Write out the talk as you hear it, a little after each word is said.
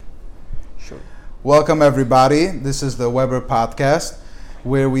True. Welcome everybody. This is the Weber podcast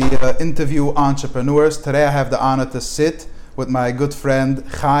where we interview entrepreneurs. Today I have the honor to sit with my good friend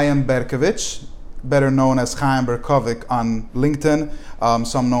Chaim Berkovic, better known as Chaim Berkovic on LinkedIn.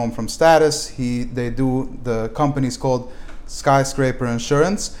 Some know him from Status. The company's called Skyscraper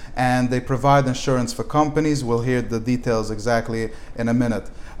Insurance, and they provide insurance for companies. We'll hear the details exactly in a minute.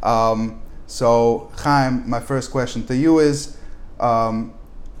 So Chaim, my first question to you is,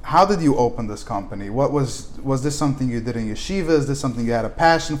 how did you open this company? Was this something you did in yeshiva? Is this something you had a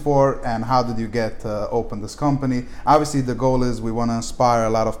passion for? And how did you get to open this company? Obviously, the goal is we want to inspire a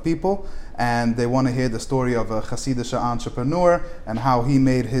lot of people, and they want to hear the story of a Chasidic entrepreneur and how he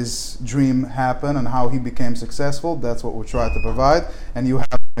made his dream happen and how he became successful. That's what we try to provide. And you have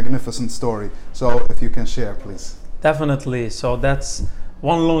a magnificent story. So if you can share, please. Definitely. So that's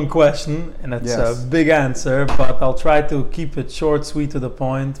one long question, and it's Yes. a big answer, but I'll try to keep it short, sweet, to the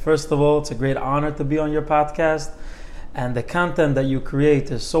point. First of all, it's a great honor to be on your podcast, and the content that you create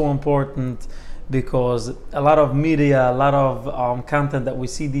is so important because a lot of media, a lot of content that we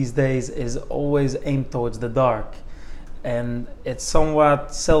see these days is always aimed towards the dark, and it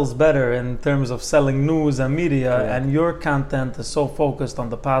somewhat sells better in terms of selling news and media. Correct. And your content is so focused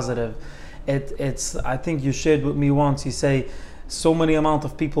on the positive. It's I think you shared with me once, you say so many amount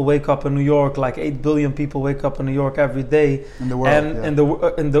of people wake up in New York, like 8 billion people wake up in New York every day. In the world, and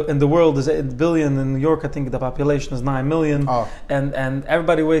yeah. in the world is 8 billion. In New York, I think the population is 9 million. Oh. And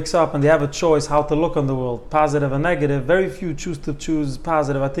everybody wakes up and they have a choice how to look on the world, positive and negative. Very few choose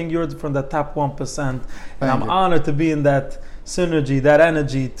positive. I think you're from the top 1%. And I'm honored to be in that synergy, that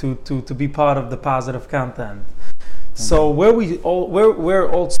energy to be part of the positive content. So where it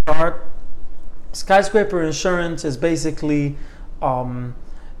all start, Skyscraper Insurance is basically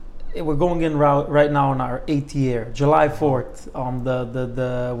we're going in right now in our 8th year, July 4th.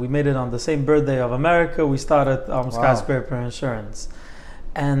 We made it on the same birthday of America. We started Skyscraper Insurance,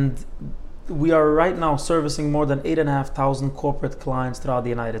 and we are right now servicing more than 8,500 corporate clients throughout the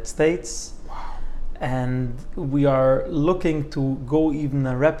United States. And we are looking to go even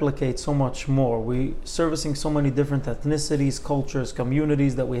and replicate so much more. We're servicing so many different ethnicities, cultures,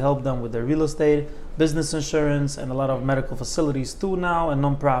 communities that we help them with their real estate, business insurance, and a lot of medical facilities too now, and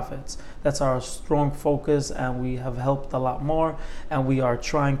nonprofits. That's our strong focus, and we have helped a lot more. And we are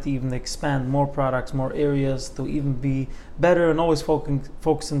trying to even expand more products, more areas to even be better, and always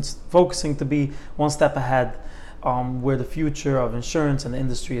focusing to be one step ahead where the future of insurance and the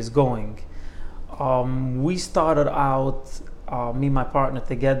industry is going. We started out, me and my partner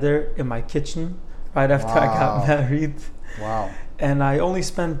together in my kitchen right after I got married. Wow. And I only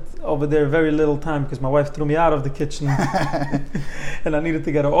spent over there very little time because my wife threw me out of the kitchen and I needed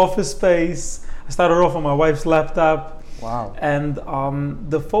to get an office space. I started off on my wife's laptop. Wow. And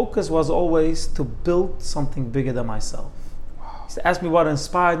the focus was always to build something bigger than myself. Wow. She asked me what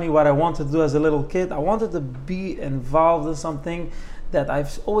inspired me, what I wanted to do as a little kid. I wanted to be involved in something that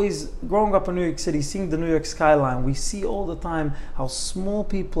I've always, growing up in New York City, seeing the New York skyline, we see all the time how small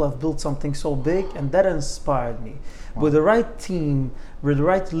people have built something so big, and that inspired me. Wow. With the right team, with the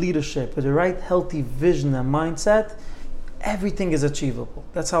right leadership, with the right healthy vision and mindset, everything is achievable.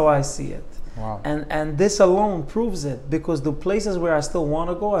 That's how I see it. Wow. And this alone proves it, because the places where I still want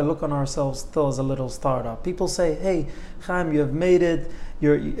to go, I look on ourselves still as a little startup. People say, hey, Chaim, you have made it.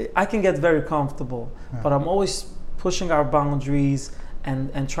 I can get very comfortable, but I'm always pushing our boundaries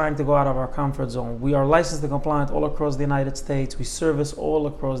and trying to go out of our comfort zone. We are licensed and compliant all across the United States. We service all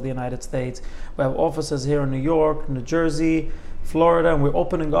across the United States. We have offices here in New York, New Jersey, Florida, and we're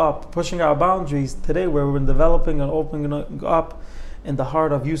opening up, pushing our boundaries. Today we're developing and opening up in the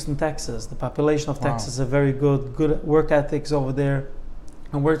heart of Houston, Texas. The population of Texas is very good work ethics over there,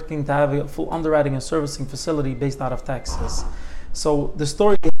 and working to have a full underwriting and servicing facility based out of Texas. So the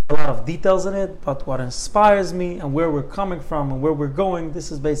story has a lot of details in it, but what inspires me and where we're coming from and where we're going, this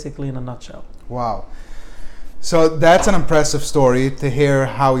is basically in a nutshell. Wow. So that's an impressive story to hear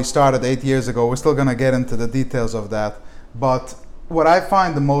how he started 8 years ago. We're still going to get into the details of that. But what I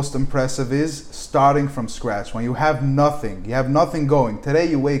find the most impressive is starting from scratch. When you have nothing going. Today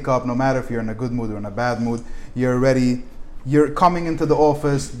you wake up, no matter if you're in a good mood or in a bad mood, you're ready. You're coming into the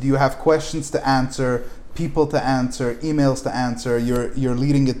office. Do you have questions to answer? People to answer, emails to answer, you're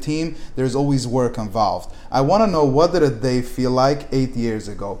leading a team, there's always work involved. I want to know, what did a day feel like 8 years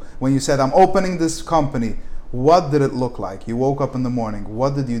ago? When you said, I'm opening this company, what did it look like? You woke up in the morning,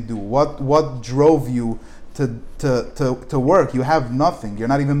 what did you do? What drove you to work? You have nothing, you're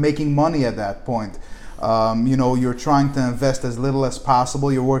not even making money at that point. You're trying to invest as little as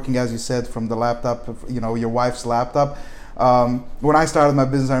possible. You're working, as you said, from the laptop, your wife's laptop. When I started my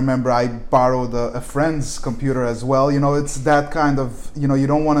business, I remember I borrowed a friend's computer as well. It's that kind of, you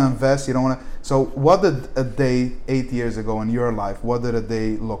don't want to invest, you don't want to. So what did a day 8 years ago in your life, what did a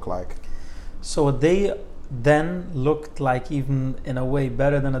day look like? So a day then looked like, even in a way,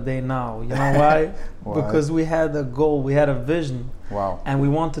 better than a day now. You know why? Why? Because we had a goal, we had a vision. Wow. And we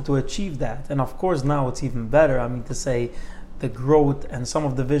wanted to achieve that. And of course now it's even better. I mean, to say the growth and some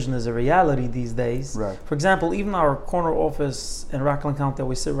of the vision is a reality these days. Right. For example, even our corner office in Rockland County that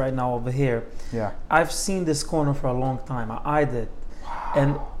we sit right now over here, Yeah. I've seen this corner for a long time. I did.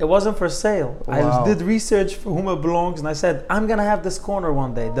 And it wasn't for sale. Wow. I did research for whom it belongs, and I said, I'm gonna have this corner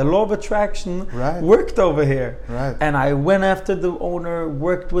one day. The law of attraction worked over here. Right. And I went after the owner,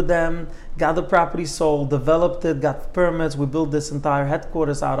 worked with them, got the property sold, developed it, got permits. We built this entire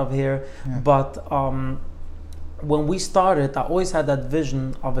headquarters out of here. Yeah. But when we started, I always had that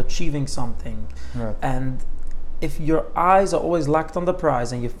vision of achieving something. Right. And if your eyes are always locked on the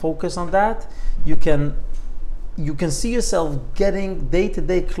prize and you focus on that, you can see yourself getting day to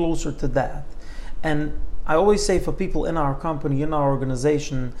day closer to that. And I always say for people in our company, in our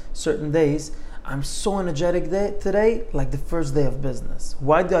organization, certain days, I'm so energetic today, like the first day of business.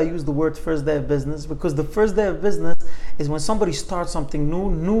 Why do I use the word first day of business? Because the first day of business is when somebody starts something new.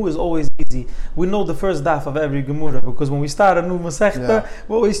 New is always easy. We know the first daf of every Gemara, because when we start a new Masechta,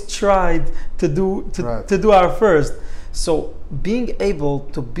 we always tried to do our first. So being able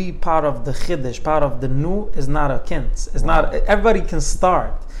to be part of the Chiddush, part of the new, is not a kintz. It's not, everybody can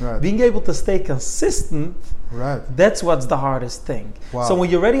start. Right. Being able to stay consistent, that's what's the hardest thing. Wow. So when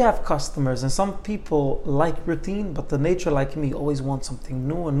you already have customers, and some people like routine, but the nature like me always wants something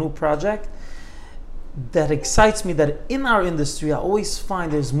new, a new project, that excites me, that in our industry I always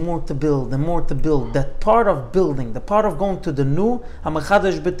find there's more to build and more to build. That part of building, the part of going to the new,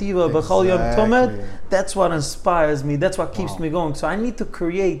 that's what inspires me, that's what keeps me going. So I need to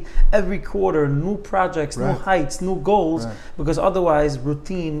create every quarter new projects, new heights, new goals, because otherwise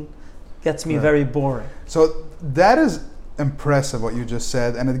routine gets me very boring. So that is impressive what you just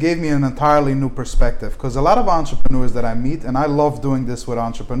said, and it gave me an entirely new perspective, because a lot of entrepreneurs that I meet, and I love doing this with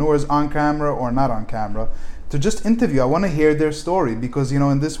entrepreneurs on camera or not on camera, to just interview. I want to hear their story, because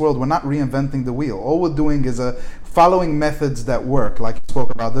in this world we're not reinventing the wheel. All we're doing is following methods that work, like you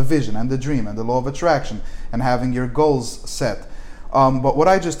spoke about, the vision and the dream and the law of attraction and having your goals set. But what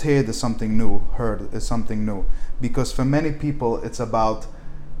I just heard is something new, because for many people it's about,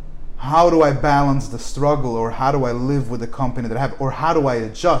 how do I balance the struggle, or how do I live with the company that I have, or how do I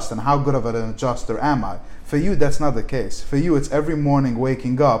adjust, and how good of an adjuster am I? For you, that's not the case. For you, it's every morning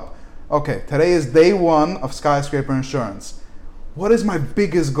waking up, okay, today is day one of Skyscraper Insurance. What is my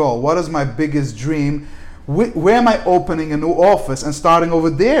biggest goal? What is my biggest dream? Where am I opening a new office and starting over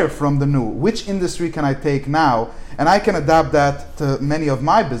there from the new? Which industry can I take now? And I can adapt that to many of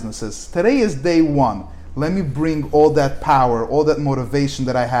my businesses. Today is day one. Let me bring all that power, all that motivation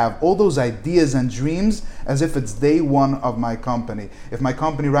that I have, all those ideas and dreams, as if it's day one of my company. If my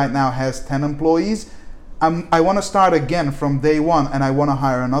company right now has 10 employees, I want to start again from day one, and I want to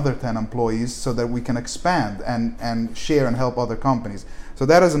hire another 10 employees so that we can expand and share and help other companies. So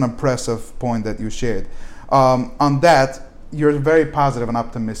that is an impressive point that you shared. On that, you're very positive and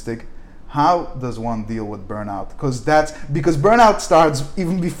optimistic. How does one deal with burnout? Because burnout starts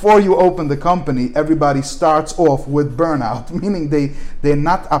even before you open the company. Everybody starts off with burnout, meaning they're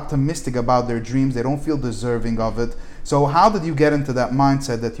not optimistic about their dreams. They don't feel deserving of it. So how did you get into that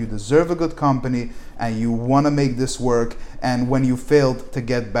mindset that you deserve a good company and you want to make this work? And when you failed, to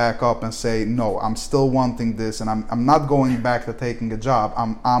get back up and say, no, I'm still wanting this, and I'm not going back to taking a job.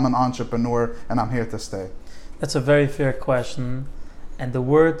 I'm an entrepreneur and I'm here to stay. That's a very fair question. And the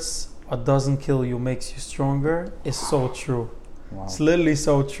words, "what doesn't kill you makes you stronger," is so true. Wow. It's literally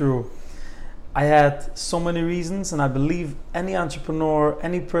so true. I had so many reasons, and I believe any entrepreneur,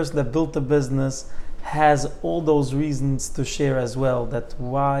 any person that built a business has all those reasons to share as well, that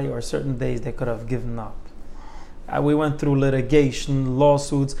why or certain days they could have given up. We went through litigation,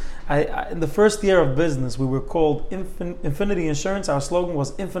 lawsuits. In the first year of business, we were called Infinity Insurance. Our slogan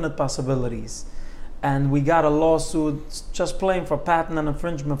was infinite possibilities. And we got a lawsuit just playing for patent and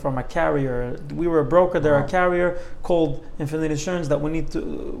infringement from a carrier. We were a broker, they're a carrier, called Infinite Insurance, that we need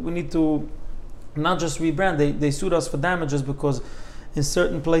to not just rebrand. They sued us for damages because in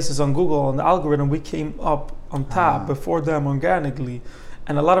certain places on Google, on the algorithm, we came up on top before them organically.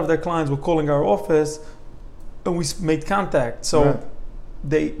 And a lot of their clients were calling our office, and we made contact. So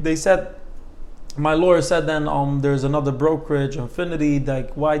they said, my lawyer said then, there's another brokerage, Infinity,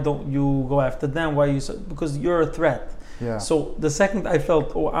 like, why don't you go after them? Because you're a threat. Yeah. So the second I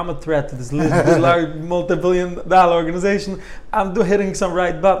felt, oh, I'm a threat to this large multi-billion-dollar organization, I'm hitting some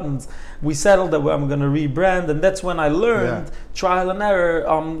right buttons. We settled that I'm going to rebrand, and that's when I learned trial and error,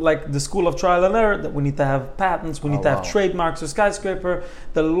 like the school of trial and error, that we need to have patents, we need to have trademarks for Skyscraper,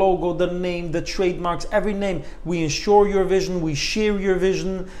 the logo, the name, the trademarks, every name. We ensure your vision, we share your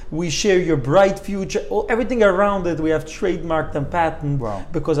vision, we share your bright future, everything around it we have trademarked and patented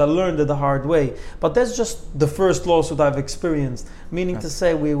because I learned it the hard way. But that's just the first lawsuit I've experienced, meaning to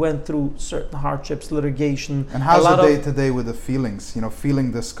say we went through certain hardships, litigation. And how's the day-to-day with the feelings,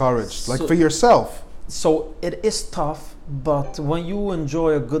 feeling discouraged, like for yourself? So it is tough, but when you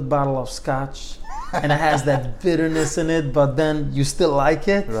enjoy a good bottle of scotch and it has that bitterness in it, but then you still like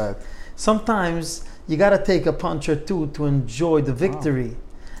it, sometimes you got to take a punch or two to enjoy the victory.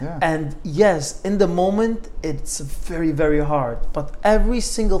 Yeah. And yes, in the moment, it's very, very hard. But every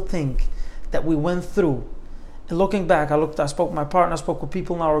single thing that we went through, and looking back, I spoke with my partner, I spoke with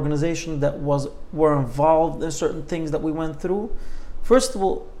people in our organization that were involved in certain things that we went through. First of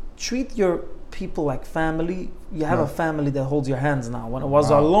all, treat your people like family. You have a family that holds your hands now. When I was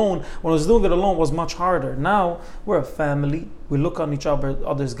alone, when I was doing it alone, it was much harder. Now we're a family. We look on each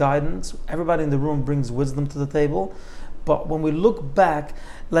other's guidance. Everybody in the room brings wisdom to the table. But when we look back,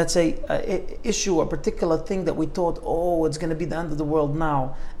 let's say a particular thing that we thought, oh, it's going to be the end of the world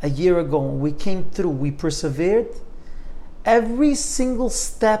now. A year ago, when we came through, we persevered. Every single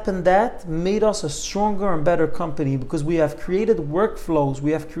step in that made us a stronger and better company because we have created workflows,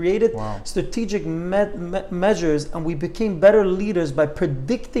 we have created strategic measures, and we became better leaders by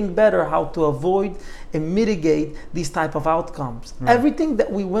predicting better how to avoid and mitigate these type of outcomes. Everything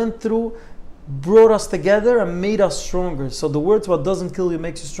that we went through brought us together and made us stronger. So the words, what doesn't kill you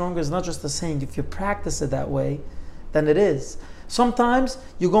makes you stronger, is not just a saying. If you practice it that way, then it is. Sometimes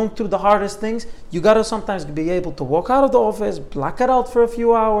you're going through the hardest things. You got to sometimes be able to walk out of the office, block it out for a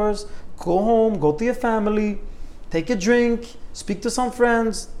few hours, go home, go to your family, take a drink, speak to some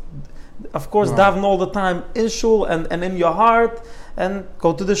friends. Of course, daven all the time in shul and in your heart, and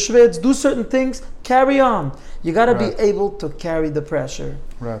go to the shvitz, do certain things, carry on. You got to be able to carry the pressure.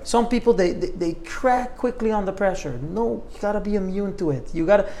 Some people, they crack quickly on the pressure. No, you got to be immune to it. You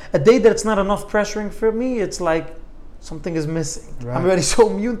got to, a day that it's not enough pressuring for me, it's like something is missing. I'm already so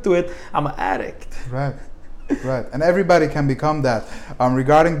immune to it, I'm an addict. Right. And everybody can become that.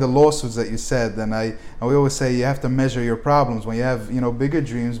 Regarding the lawsuits that you said, and we always say you have to measure your problems. When you have bigger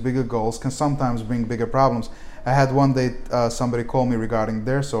dreams, bigger goals can sometimes bring bigger problems. I had one day somebody call me regarding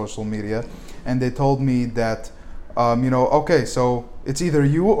their social media, and they told me that okay, so it's either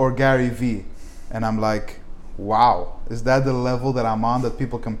you or Gary Vee, and I'm like, wow, is that the level that I'm on, that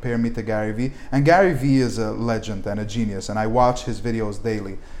people compare me to Gary Vee? And Gary Vee is a legend and a genius, and I watch his videos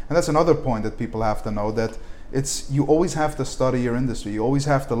daily. And that's another point that people have to know, that you always have to study your industry. You always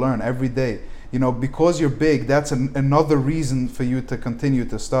have to learn every day. Because you're big, that's another reason for you to continue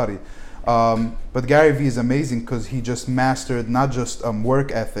to study. But Gary Vee is amazing because he just mastered not just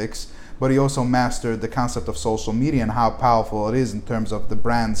work ethics, but he also mastered the concept of social media and how powerful it is in terms of the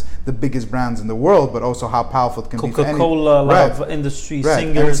brands, the biggest brands in the world, but also how powerful it can be for any... Coca-Cola, a lot of industry,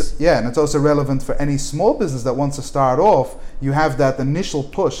 singers. And it's also relevant for any small business that wants to start off. You have that initial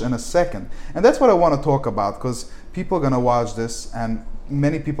push in a second. And that's what I want to talk about, because people are going to watch this and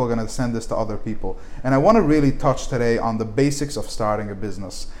many people are going to send this to other people. And I want to really touch today on the basics of starting a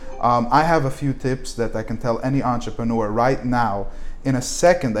business. I have a few tips that I can tell any entrepreneur right now. In a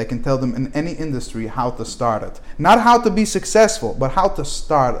second, I can tell them in any industry how to start it. Not how to be successful, but how to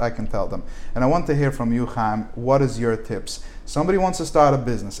start, I can tell them. And I want to hear from you, Chaim. What is your tips? Somebody wants to start a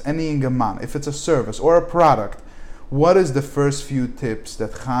business, any ingaman, if it's a service or a product, what is the first few tips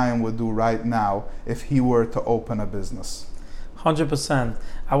that Chaim would do right now if he were to open a business? 100%.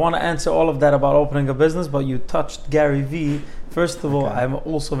 I want to answer all of that about opening a business, but you touched Gary Vee. First of all, I'm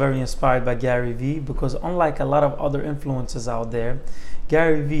also very inspired by Gary Vee, because unlike a lot of other influencers out there,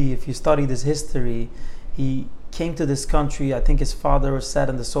 Gary Vee, if you study his history, he came to this country. I think his father was set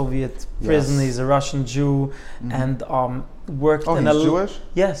in the Soviet prison. He's a Russian Jew, and worked in a... Oh, he's Jewish?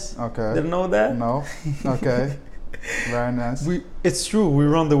 Yes. Okay. Didn't know that? No. Okay. Very nice. It's true. We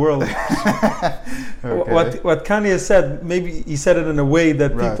run the world. What Kanye said, maybe he said it in a way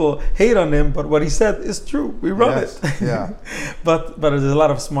that people hate on him, but what he said is true. We run it. Yeah. But there's a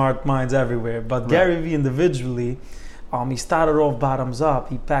lot of smart minds everywhere. But Gary Vee individually, he started off bottoms up.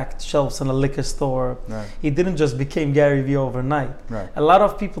 He packed shelves in a liquor store. He didn't just become Gary Vee overnight. A lot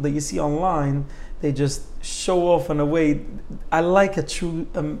of people that you see online, they just show off in a way. I like a true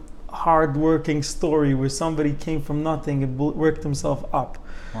hard-working story where somebody came from nothing and worked himself up.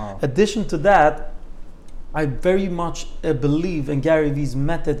 Addition to that, I very much believe in Gary Vee's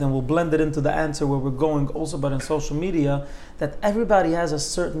method, and we'll blend it into the answer where we're going also, but in social media, that everybody has a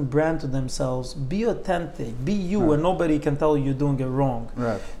certain brand to themselves. Be authentic, be you, Right. and nobody can tell you you're doing it wrong.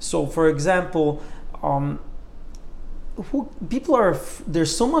 Right. So, for example,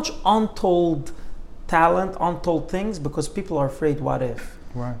 there's so much untold talent, untold things, because people are afraid, what if?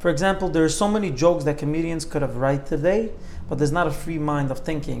 Right. For example, there are so many jokes that comedians could have write today, but there's not a free mind of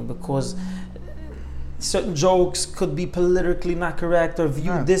thinking, because certain jokes could be politically not correct or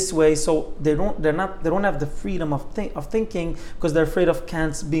viewed this way, so they don't have the freedom of thinking, because they're afraid of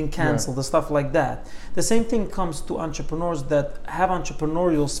being canceled and stuff like that. The same thing comes to entrepreneurs that have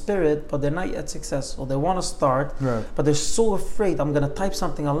entrepreneurial spirit, but they're not yet successful. They want to start, but they're so afraid, I'm going to type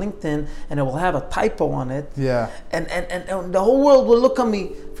something on LinkedIn and it will have a typo on it. Yeah. And the whole world will look at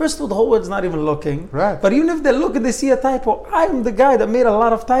me. First of all, the whole world's not even looking. Right. But even if they look and they see a typo, I'm the guy that made a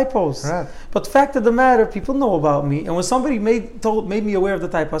lot of typos. Right. But fact of the matter, people know about me. And when somebody made me aware of the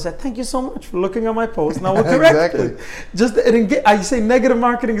typo, I said, thank you so much for looking at my post. Now we'll correct it. I say negative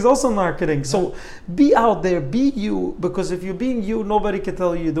marketing is also marketing. So be out there, be you, because if you're being you, nobody can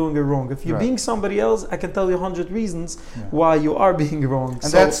tell you you're doing it wrong. If you're being somebody else, I can tell you 100 reasons why you are being wrong.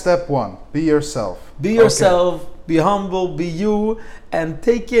 And that's step one. Be yourself. Be yourself, be humble, be you, and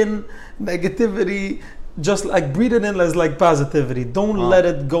take in negativity, just like breathe it in as like positivity. Don't let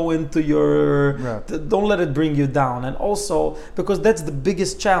it go into your, don't let it bring you down. And also, because that's the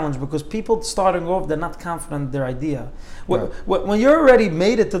biggest challenge, because people starting off, they're not confident in their idea. When you're already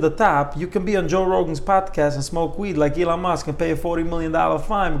made it to the top, you can be on Joe Rogan's podcast and smoke weed like Elon Musk and pay a $40 million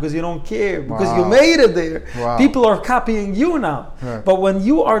fine because you don't care, because you made it there. People are copying you now. But when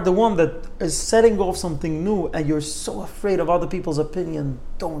you are the one that is setting off something new and you're so afraid of other people's opinion,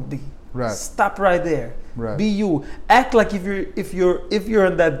 don't be. Stop right there. Be you. Act like if you're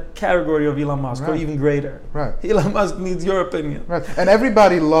in that category of Elon Musk or even greater. Elon Musk needs your opinion. And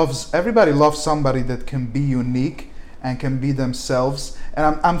everybody loves somebody that can be unique and can be themselves.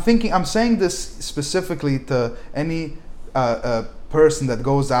 And I'm saying this specifically to any person that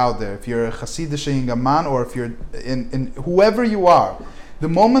goes out there. If you're a Chasidic man, or if you're in whoever you are, the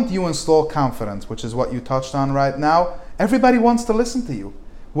moment you install confidence, which is what you touched on right now, everybody wants to listen to you.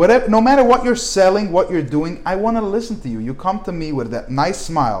 Whatever, no matter what you're selling, what you're doing, I want to listen to you. You come to me with that nice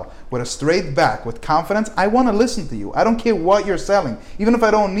smile, with a straight back, with confidence. I want to listen to you. I don't care what you're selling. Even if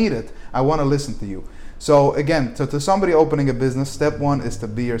I don't need it, I want to listen to you. So again, to somebody opening a business, step one is to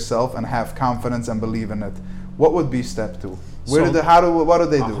be yourself and have confidence and believe in it. What would be step two? What do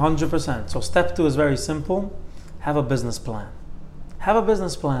they do? 100%. So step two is very simple. Have a business plan. Have a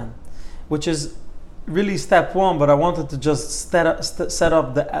business plan, which is really step one, but I wanted to just set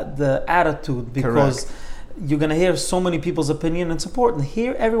up the attitude, because you're going to hear so many people's opinion. It's important.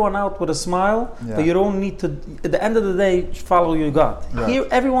 Hear everyone out with a smile, but you don't need to, at the end of the day, follow your gut. Hear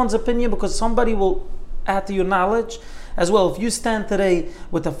everyone's opinion, because somebody will add to your knowledge as well. If you stand today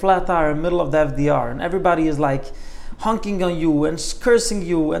with a flat tire in the middle of the FDR and everybody is like honking on you and cursing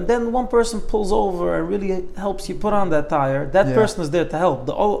you, and then one person pulls over and really helps you put on that tire, that person is there to help.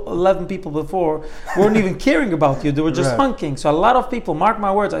 The all 11 people before weren't even caring about you. They were just honking. So a lot of people, mark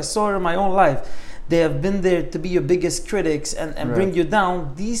my words, I saw it in my own life, they have been there to be your biggest critics and bring you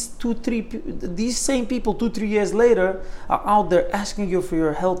down. These same people 2-3 years later are out there asking you for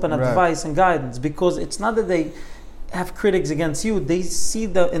your help and advice and guidance, because it's not that they have critics against you. They see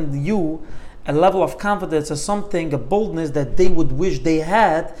in you a level of confidence or something, a boldness that they would wish they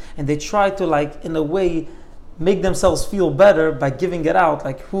had, and they try to, like, in a way, make themselves feel better by giving it out.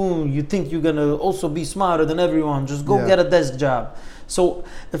 Like, you think you're gonna also be smarter than everyone, just go get a desk job. So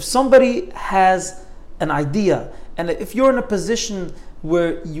if somebody has an idea, and if you're in a position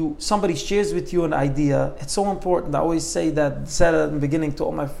where somebody shares with you an idea, it's so important. I always said at the beginning to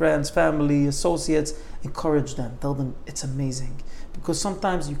all my friends, family, associates, encourage them, tell them it's amazing. Because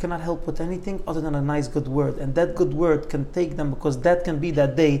sometimes you cannot help with anything other than a nice good word, and that good word can take them, because that can be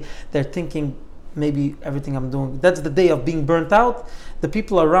that day they're thinking, maybe everything I'm doing, that's the day of being burnt out. The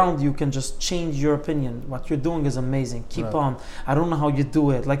people around you can just change your opinion. What you're doing is amazing, keep on, I don't know how you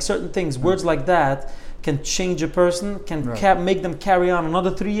do it. Like certain things, words like that can change a person, can make them carry on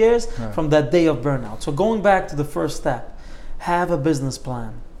another 3 years from that day of burnout. So going back to the first step, have a business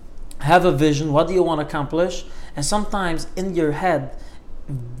plan, have a vision. What do you want to accomplish? And sometimes in your head,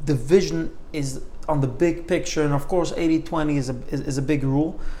 the vision is on the big picture, and of course 80-20 is a big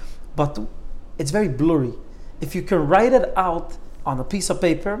rule, but it's very blurry. If you can write it out on a piece of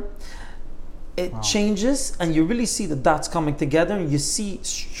paper, it changes, and you really see the dots coming together, and you see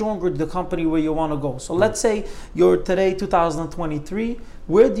stronger the company where you want to go. So let's say you're today 2023.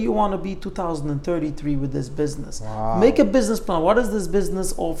 Where do you want to be 2033 with this business? Wow. Make a business plan. What does this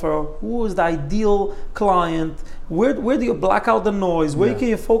business offer? Who is the ideal client? Where do you black out the noise? Where can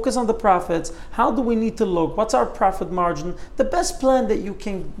you focus on the profits? How do we need to look? What's our profit margin? The best plan that you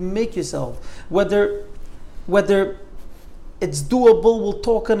can make yourself. Whether it's doable, we'll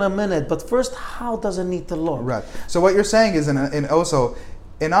talk in a minute. But first, how does it need to look? Right. So what you're saying is, also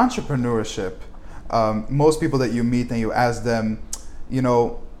in entrepreneurship, most people that you meet and you ask them,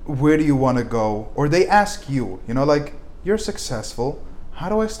 where do you want to go? Or they ask you, like, you're successful. How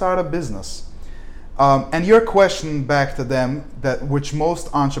do I start a business? And your question back to them, which most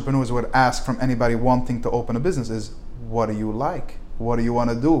entrepreneurs would ask from anybody wanting to open a business, is, what do you like? What do you want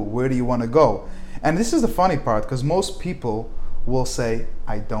to do? Where do you want to go? And this is the funny part, because most people will say,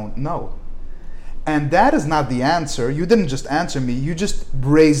 I don't know. And that is not the answer. You didn't just answer me, you just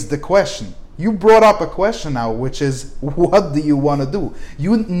raised the question. You brought up a question now, which is, what do you want to do?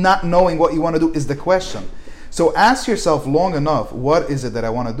 You not knowing what you want to do is the question. So ask yourself long enough, what is it that I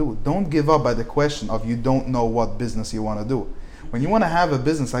want to do? Don't give up by the question of you don't know what business you want to do. When you want to have a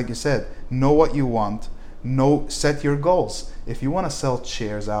business, like you said, know what you want, set your goals. If you want to sell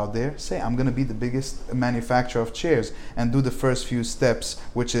chairs out there, say, I'm going to be the biggest manufacturer of chairs, and do the first few steps,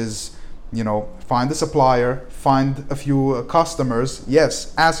 which is, find a supplier, find a few customers.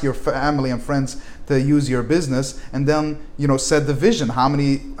 Yes, ask your family and friends to use your business, and then set the vision. How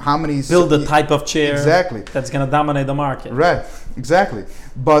many build the type of chair exactly that's going to dominate the market. Right, exactly.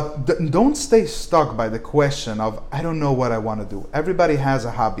 But don't stay stuck by the question of, I don't know what I want to do. Everybody has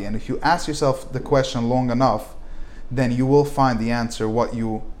a hobby, and if you ask yourself the question long enough, then you will find the answer, what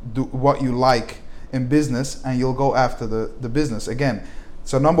you do, what you like in business, and you'll go after the business again.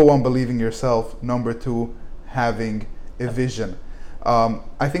 So number one, believing yourself. Number two, having a vision.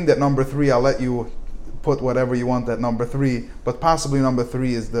 I think that number three, I'll let you put whatever you want at number three, but possibly number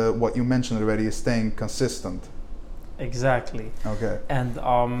three is what you mentioned already, is staying consistent. Exactly. Okay. And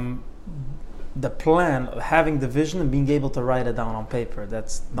the plan, having the vision and being able to write it down on paper,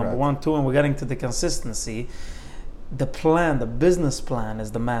 that's number one. Two, and we're getting to the consistency. The plan, the business plan,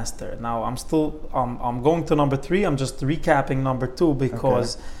 is the master. Now I'm going to number three. I'm just recapping number two,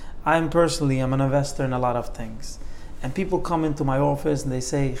 because I'm an investor in a lot of things. And people come into my office and they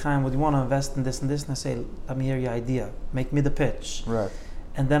say, Chaim, would you want to invest in this and this? And I say, let me hear your idea. Make me the pitch. Right.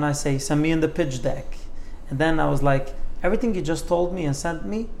 And then I say, send me in the pitch deck. And then I was like, everything you just told me and send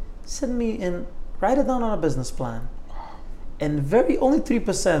me in, write it down on a business plan. And only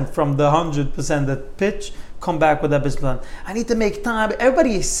 3% from the 100% that pitch come back with that business plan. I need to make time.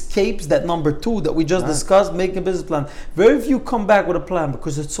 Everybody escapes that number two that we just discussed, making a business plan. Very few come back with a plan,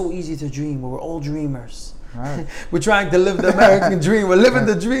 because it's so easy to dream. We're all dreamers. Right. We're trying to live the American dream. We're living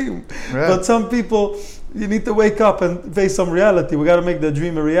the dream. Right. But some people, you need to wake up and face some reality. We got to make the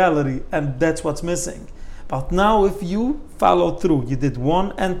dream a reality, and that's what's missing. But now if you follow through, you did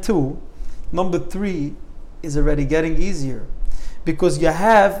 1 and 2, number 3 is already getting easier, because you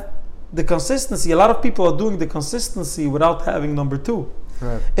have the consistency. A lot of people are doing the consistency without having number 2.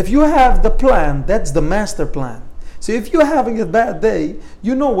 Right. If you have the plan, that's the master plan. So if you're having a bad day,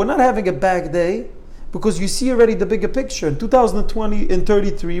 we're not having a bad day, because you see already the bigger picture. In 2020, in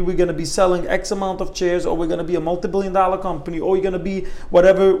 33, we're going to be selling X amount of chairs, or we're going to be a multi-billion-dollar company, or you're going to be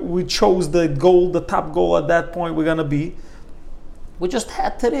whatever we chose the goal, the top goal at that point we're going to be. We just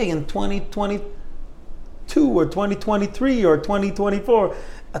had today in 2022 or 2023 or 2024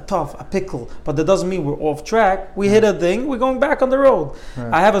 a pickle, but that doesn't mean we're off track. We hit a thing, we're going back on the road.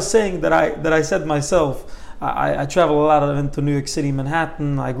 Right. I have a saying that I said myself. I travel a lot into New York City,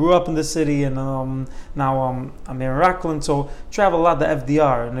 Manhattan. I grew up in the city, and now I'm in Rockland, so travel a lot the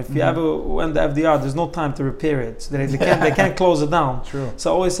FDR. And if you ever went to FDR, there's no time to repair it. So they can't close it down. True. So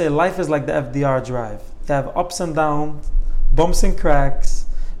I always say life is like the FDR drive. You have ups and downs, bumps and cracks,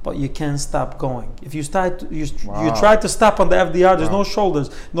 but you can't stop going. If you you try to stop on the FDR, there's no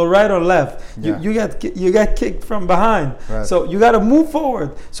shoulders, no right or left. Yeah. You get kicked from behind. Right. So you got to move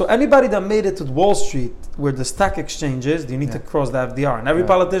forward. So anybody that made it to Wall Street, where the stock exchange is, you need to cross the FDR. And every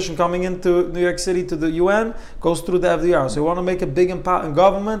politician coming into New York City to the UN goes through the FDR. So you want to make a big impact in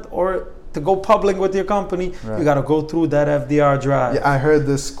government, or to go public with your company, you got to go through that FDR drive. Yeah, I heard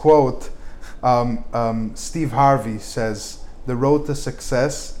this quote. Steve Harvey says, the road to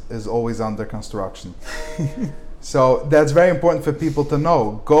success is always under construction. So that's very important for people to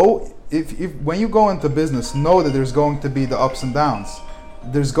know. When you go into business, know that there's going to be the ups and downs.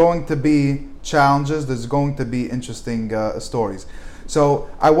 There's going to be challenges. There's going to be interesting stories. So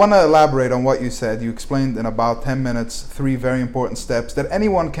I want to elaborate on what you said. You explained in about 10 minutes 3 very important steps that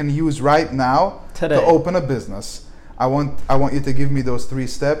anyone can use right now Today. to open a business. I want you to give me those 3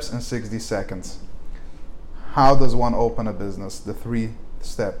 steps in 60 seconds. How does one open a business? The 3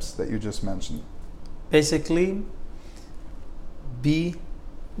 steps that you just mentioned. Basically,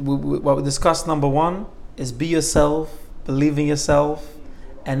 what we discussed, number 1 is be yourself, believe in yourself,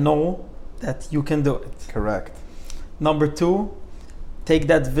 and know that you can do it. Correct. Number 2, take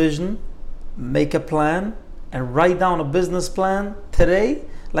that vision, make a plan, and write down a business plan today,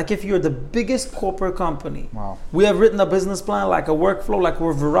 like if you're the biggest corporate company. Wow. We have written a business plan, like a workflow, like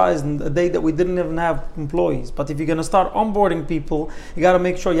we're Verizon, the day that we didn't even have employees. But if you're going to start onboarding people, you got to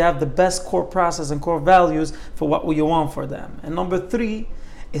make sure you have the best core process and core values for what you want for them. And number 3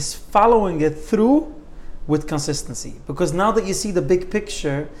 is following it through with consistency, because now that you see the big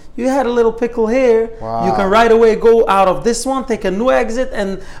picture, you had a little pickle here. Wow. You can right away go out of this one, take a new exit,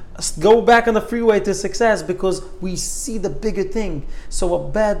 and go back on the freeway to success, because we see the bigger thing. So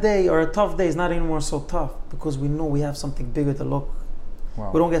a bad day or a tough day is not anymore so tough, because we know we have something bigger to look. Wow.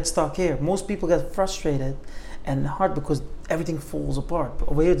 We don't get stuck here. Most people get frustrated and hard because everything falls apart. But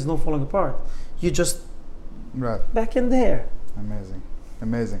over here, there's no falling apart. You just back in there.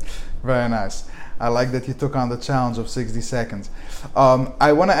 Amazing. Very nice. I like that you took on the challenge of 60 seconds.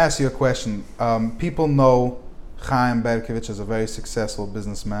 I want to ask you a question. People know Chaim Berkovic as a very successful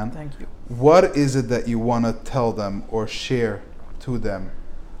businessman. Thank you. What is it that you want to tell them or share to them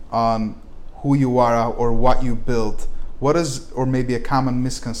on who you are or what you built? What is, or maybe a common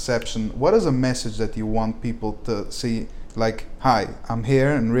misconception, what is a message that you want people to see? Like, hi, I'm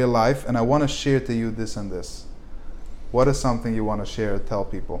here in real life and I want to share to you this and this. What is something you want to share or tell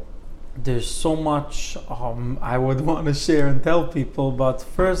people? There's so much I would want to share and tell people, but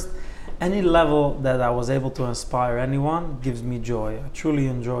first, any level that I was able to inspire anyone gives me joy. I truly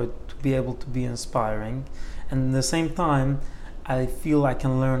enjoy to be able to be inspiring, and at the same time, I feel I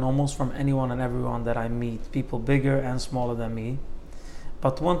can learn almost from anyone and everyone that I meet, people bigger and smaller than me.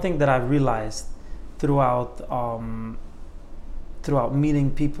 But one thing that I've realized throughout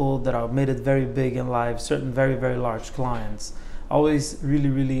meeting people that have made it very big in life, certain very, very large clients, I always really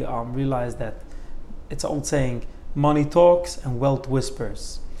realize that it's an old saying, money talks and wealth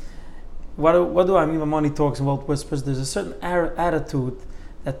whispers. What do I mean by money talks and wealth whispers? There's a certain attitude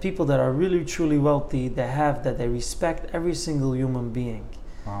that people that are really truly wealthy, they have, that they respect every single human being.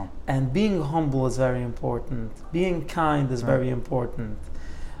 Wow. And being humble is very important. Being kind is very important.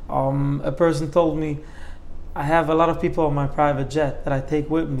 A person told me, I have a lot of people on my private jet that I take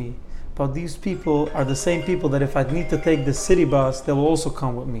with me, but these people are the same people that if I need to take the city bus, they will also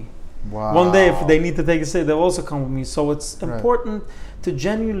come with me. Wow. One day if they need to take a city, they'll also come with me. So it's important to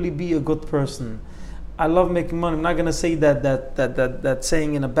genuinely be a good person. I love making money. I'm not going to say that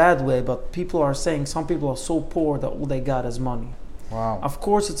saying in a bad way, but people are saying some people are so poor that all they got is money. Wow. Of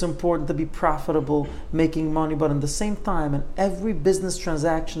course, it's important to be profitable, making money, but at the same time, in every business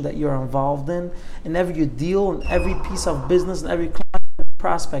transaction that you're involved in every deal, in every piece of business, in every client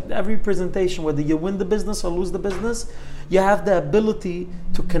prospect, every presentation, whether you win the business or lose the business, you have the ability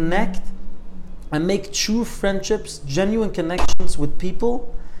to connect and make true friendships, genuine connections with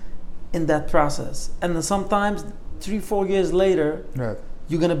people in that process. And then sometimes 3-4 years later,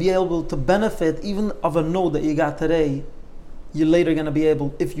 you're going to be able to benefit even of a no that you got today. You're later going to be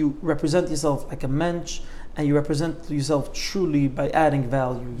able, if you represent yourself like a mensch and you represent yourself truly by adding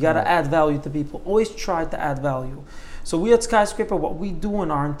value. You got to add value to people. Always try to add value. So we at Skyscraper, what we do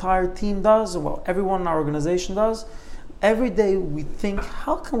and our entire team does, and what everyone in our organization does, every day we think,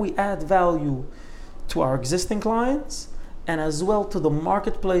 how can we add value to our existing clients and as well to the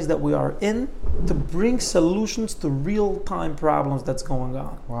marketplace that we are in to bring solutions to real-time problems that's going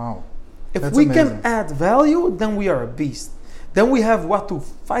on. Wow. If we can add value, then we are a beast. Then we have what to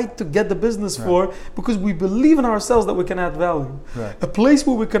fight to get the business for, because we believe in ourselves that we can add value. A place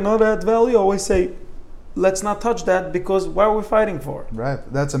where we cannot add value, I always say, let's not touch that, because what are we fighting for? Right,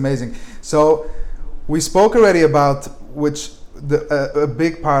 that's amazing. So we spoke already about a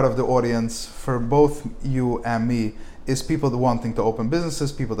big part of the audience for both you and me is people that wanting to open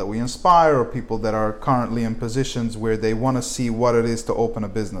businesses, people that we inspire, or people that are currently in positions where they want to see what it is to open a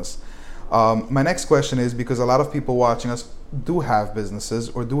business. My next question is, because a lot of people watching us do have businesses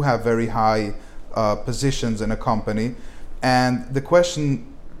or do have very high positions in a company, and the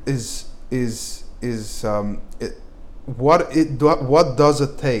question is what does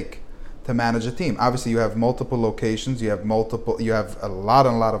it take to manage a team? Obviously, you have multiple locations, you have a lot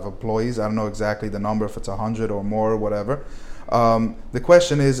of employees. I don't know exactly the number, if it's 100 or more or whatever. The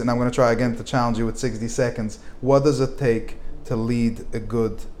question is, and I'm going to try again to challenge you with 60 seconds, what does it take to lead a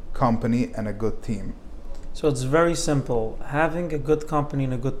good company and a good team? So it's very simple. Having a good company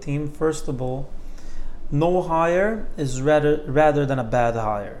and a good team, first of all, no hire is rather than a bad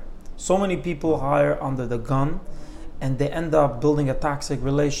hire. So many people hire under the gun and they end up building a toxic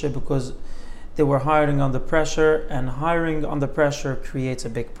relationship because they were hiring under pressure, and hiring under pressure creates a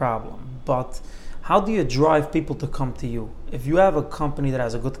big problem. But how do you drive people to come to you? If you have a company that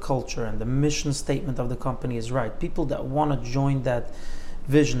has a good culture and the mission statement of the company is right, people that want to join that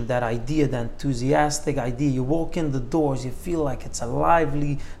vision, that idea, that enthusiastic idea, you walk in the doors, you feel like it's a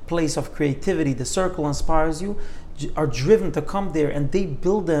lively place of creativity, the circle inspires you, are driven to come there, and they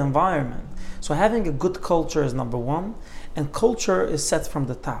build the environment. So having a good culture is number one, and culture is set from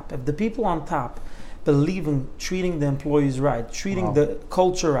the top. If the people on top believe in treating the employees right, treating the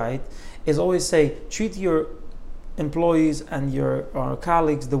culture right, is always say, treat your employees and your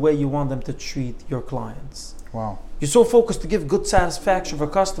colleagues the way you want them to treat your clients. Wow. You're so focused to give good satisfaction for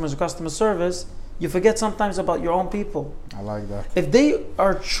customers or customer service, you forget sometimes about your own people. I like that. If they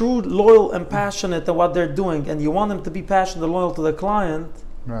are true, loyal, and passionate at what they're doing, and you want them to be passionate and loyal to the client,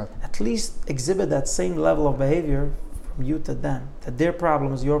 Right. at least exhibit that same level of behavior from you to them. That their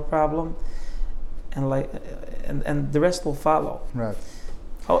problem is your problem, and the rest will follow. Right.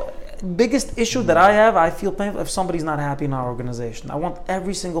 Biggest issue that I have, I feel painful if somebody's not happy in our organization. I want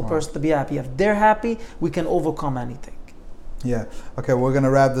every single person to be happy. If they're happy, we can overcome anything. Yeah. Okay, we're going to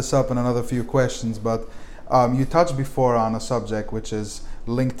wrap this up in another few questions, but you touched before on a subject which is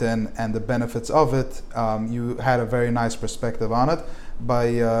LinkedIn and the benefits of it. You had a very nice perspective on it.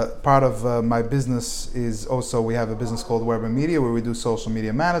 Part of my business is also, we have a business called Weber Media where we do social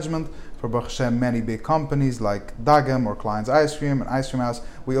media management for Baruch Hashem, many big companies like Dagem or Klein's Ice Cream and Ice Cream House.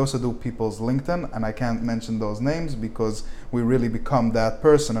 We also do people's LinkedIn, and I can't mention those names because we really become that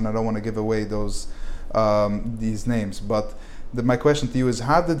person, and I don't want to give away these names. But my question to you is,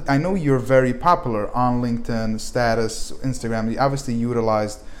 I know you're very popular on LinkedIn, status, Instagram. You obviously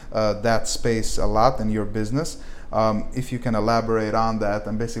utilized that space a lot in your business. If you can elaborate on that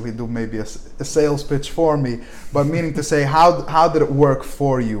and basically do maybe a sales pitch for me, but meaning to say, how did it work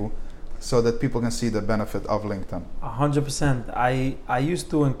for you so that people can see the benefit of LinkedIn? 100%. I used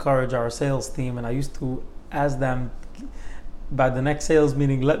to encourage our sales team, and I used to ask them by the next sales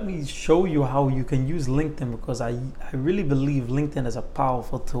meeting, let me show you how you can use LinkedIn, because I really believe LinkedIn is a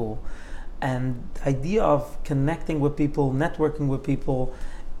powerful tool. And the idea of connecting with people, networking with people,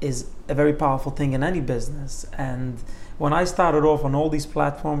 is a very powerful thing in any business. And when I started off on all these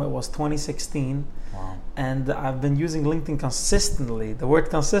platforms, it was 2016. Wow. And I've been using LinkedIn consistently. The word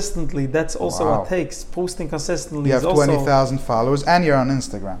consistently, that's also what it takes. Posting consistently. You have 20,000 followers and you're on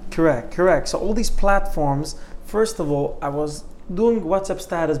Instagram. Correct. So all these platforms, first of all, I was doing WhatsApp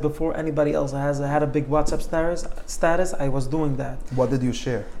status before anybody else had a big WhatsApp status. I was doing that. What did you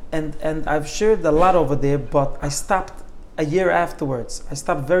share? And I've shared a lot over there, but I stopped a year afterwards. I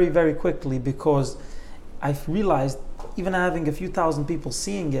stopped very, very quickly because I realized even having a few thousand people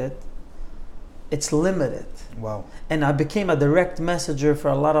seeing it, it's limited. Wow. And I became a direct messenger for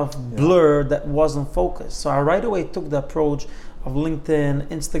a lot of blur that wasn't focused. So I right away took the approach of LinkedIn,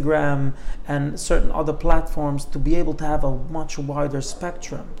 Instagram, and certain other platforms to be able to have a much wider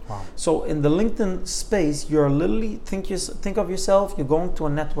spectrum. Wow. So in the LinkedIn space, you're literally, think of yourself, you're going to a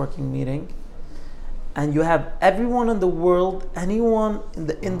networking meeting, and you have everyone in the world, anyone in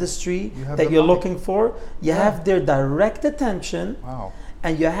the industry that you're looking for, you have their direct attention. Wow.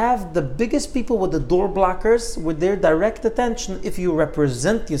 And you have the biggest people with the door blockers with their direct attention if you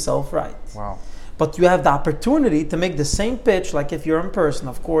represent yourself right. Wow. But you have the opportunity to make the same pitch like if you're in person.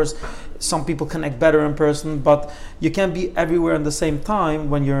 Of course, some people connect better in person, but you can't be everywhere at the same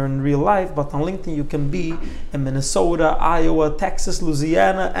time when you're in real life. But on LinkedIn, you can be in Minnesota, Iowa, Texas,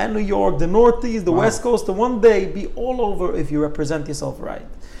 Louisiana, and New York, the Northeast, the West Coast, and one day be all over if you represent yourself right.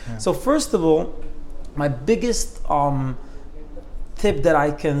 Yeah. So first of all, my biggest tip that I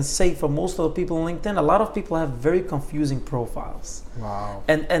can say for most of the people on LinkedIn, a lot of people have very confusing profiles. Wow.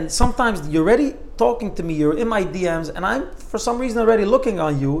 And sometimes you're already talking to me, you're in my DMs, and I'm for some reason already looking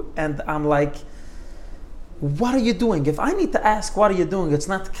on you, and I'm like, what are you doing? If I need to ask, what are you doing? It's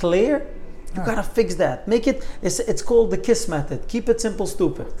not clear. You gotta fix that. Make it, it's called the KISS method. Keep it simple,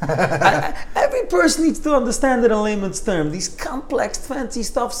 stupid. Every person needs to understand it in layman's terms. These complex, fancy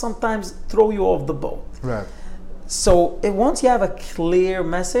stuff sometimes throw you off the boat. Right. So once you have a clear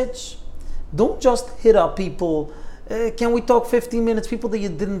message, don't just hit up people. Can we talk 15 minutes? People that you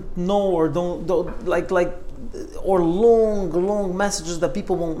didn't know or don't or long messages that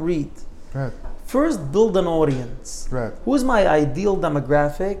people won't read. Right. First, build an audience. Right. Who's my ideal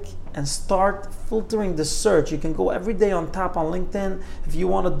demographic? and start filtering the search. You can go every day on top on LinkedIn. If you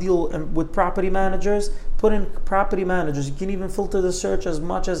want to deal with property managers, put in property managers. You can even filter the search as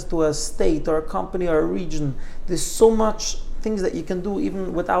much as to a state or a company or a region. There's so much things that you can do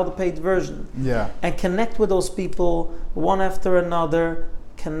even without a paid version. Yeah. And connect with those people one after another.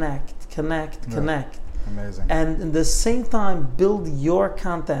 Connect. Amazing. And in the same time, build your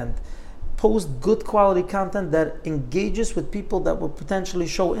content. Post good quality content that engages with people that will potentially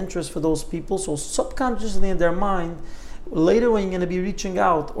show interest for those people. So subconsciously in their mind, later when you're going to be reaching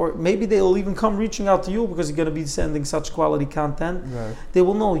out, or maybe they'll even come reaching out to you because you're going to be sending such quality content, right. They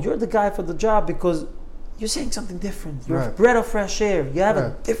will know you're the guy for the job because you're saying something different. You're right. a breath of fresh air. You have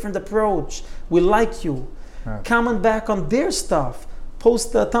a different approach. We like you. Right. Comment back on their stuff.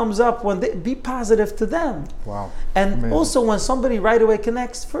 Post a thumbs up when they be positive to them. Wow. And amazing. Also when somebody right away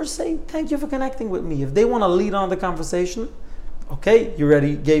connects, first say thank you for connecting with me. If they want to lead on the conversation, okay, you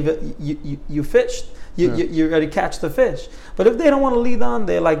already gave it, you fished, you already catch the fish. But if they don't want to lead on,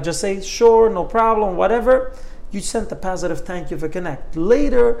 they like just say sure, no problem, whatever. You sent a positive thank you for connect.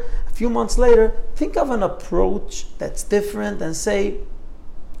 Later, a few months later, think of an approach that's different and say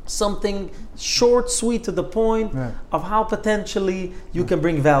something short, sweet, to the point of how potentially you can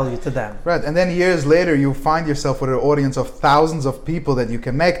bring value to them. Right, and then years later you find yourself with an audience of thousands of people that you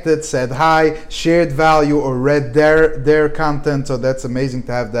connected, said hi, shared value, or read their content. So that's amazing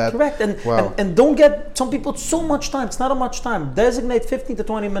to have that. Correct, and don't get some people so much time. It's not a much time. Designate 15 to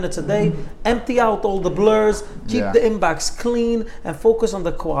 20 minutes a day. Empty out all the blurs. Keep the inbox clean and focus on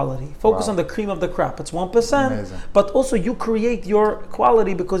the quality. Focus on the cream of the crop. It's 1%. Amazing. But also you create your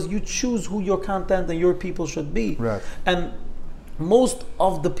quality because you choose who your content and your people should be. Right. And most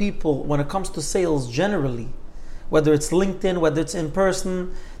of the people, when it comes to sales generally, whether it's LinkedIn, whether it's in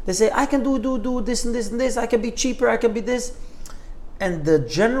person, they say, I can do this and this and this, I can be cheaper, I can be this. And the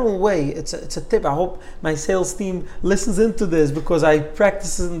general way, it's a tip, I hope my sales team listens into this because I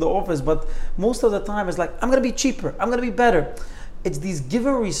practice it in the office, but most of the time it's like, I'm gonna be cheaper, I'm gonna be better. It's these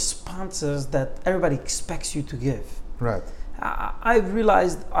given responses that everybody expects you to give. Right. I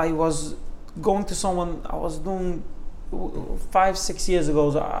realized I was going to someone, I was doing 5-6 years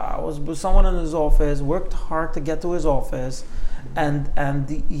ago, I was with someone in his office, worked hard to get to his office, and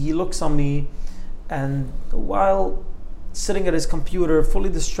he looks at me, and while sitting at his computer, fully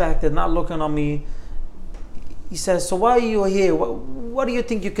distracted, not looking on me, he says, so why are you here? What do you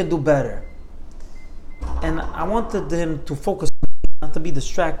think you can do better? And I wanted him to focus, not to be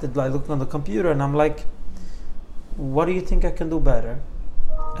distracted, like looking on the computer, and I'm like, what do you think I can do better?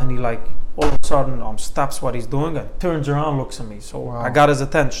 And he like all of a sudden stops what he's doing and turns around, looks at me. So I got his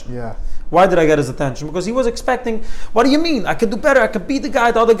attention. Yeah. Why did I get his attention? Because he was expecting, what do you mean? I can do better. I can beat the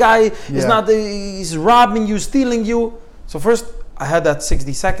guy. The other guy is not, he's robbing you, stealing you. So first I had that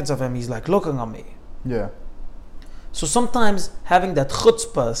 60 seconds of him. He's like looking at me. Yeah. So sometimes having that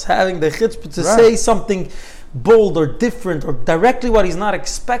chutzpah to say something bold or different or directly what he's not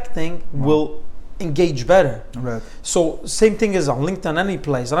expecting will engage better. Right. So same thing is on LinkedIn, any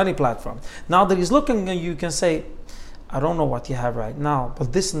place, on any platform. Now that he's looking at you, can say, I don't know what you have right now,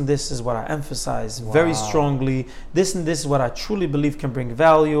 but this and this is what I emphasize very strongly. This and this is what I truly believe can bring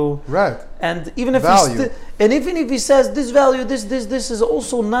value. Right. And even if even if he says this value, this is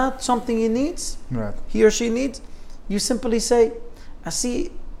also not something he needs, he or she needs, you simply say, I see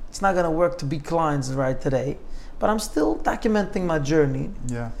it's not gonna work to be clients right today, but I'm still documenting my journey.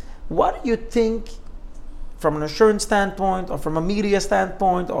 Yeah. What do you think, from an assurance standpoint, or from a media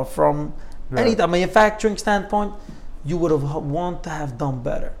standpoint, or from any manufacturing standpoint, you would have want to have done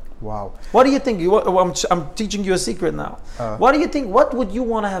better? Wow. What do you think? I'm teaching you a secret now. What do you think? What would you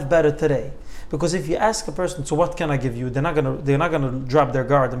want to have better today? Because if you ask a person, so what can I give you? They're not gonna drop their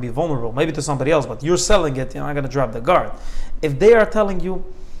guard and be vulnerable. Maybe to somebody else, but you're selling it. You're not gonna drop the guard. If they are telling you,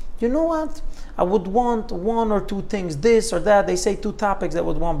 you know what? I would want 1 or 2 things, this or that. They say 2 topics that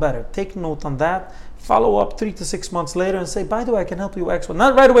would want better. Take note on that. Follow up 3 to 6 months later and say, by the way, I can help you X.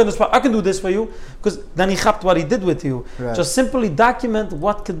 Not right away on the spot. I can do this for you, because then he chapped what he did with you. Right. Just simply document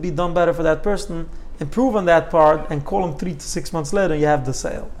what could be done better for that person, improve on that part, and call him 3 to 6 months later, and you have the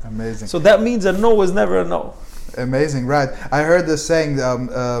sale. Amazing. So that means a no is never a no. Amazing, right. I heard this saying,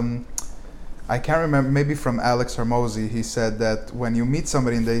 I can't remember, maybe from Alex Hormozy. He said that when you meet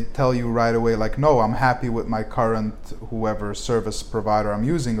somebody and they tell you right away, like, no, I'm happy with my current whoever service provider I'm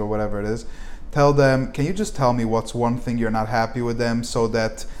using or whatever it is, tell them, can you just tell me what's one thing you're not happy with them, so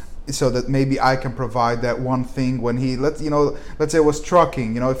that maybe I can provide that one thing when he, let's say it was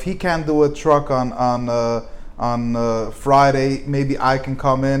trucking. If he can't do a truck on on Friday, maybe I can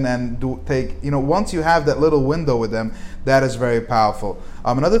come in and once you have that little window with them, that is very powerful.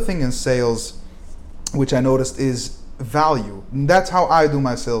 Another thing in sales, which I noticed, is value. And that's how I do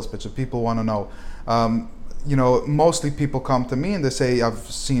my sales pitch. If people want to know, mostly people come to me and they say, I've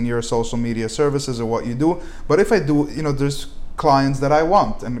seen your social media services or what you do. But if I do, there's clients that I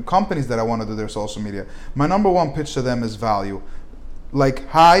want and companies that I want to do their social media. My number one pitch to them is value. Like,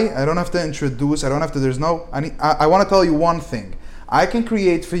 hi, I don't have to introduce, I want to tell you one thing. I can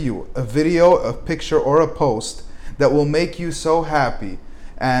create for you a video, a picture, or a post that will make you so happy,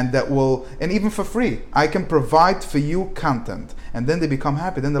 and even for free, I can provide for you content. And then they become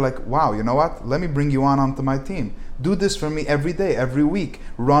happy. Then they're like, wow, you know what? Let me bring you onto my team. Do this for me every day, every week.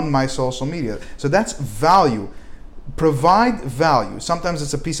 Run my social media. So that's value. Provide value. Sometimes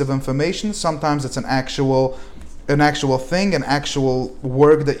it's a piece of information. Sometimes it's an actual thing, an actual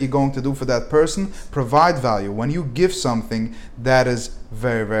work that you're going to do for that person. Provide value. When you give something, that is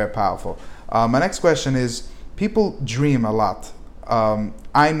very, very powerful. My next question is, people dream a lot.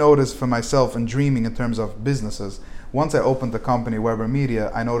 I noticed for myself in dreaming in terms of businesses, once I opened the company Weber Media,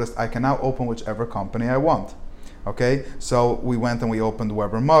 I noticed I can now open whichever company I want. Okay, so we went and we opened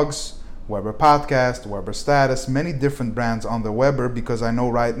Weber Mugs, Weber Podcast, Weber Status, many different brands on the Weber, because I know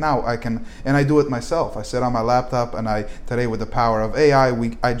right now I can, and I do it myself. I sit on my laptop and today with the power of AI,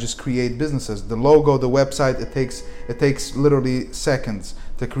 I just create businesses. The logo, the website, it takes literally seconds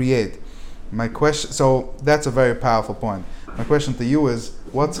to create. My question, so that's a very powerful point. My question to you is,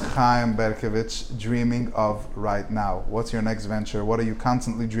 what's Chaim Berkovic dreaming of right now? What's your next venture? What are you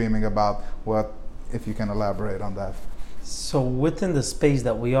constantly dreaming about? What, if you can elaborate on that? So within the space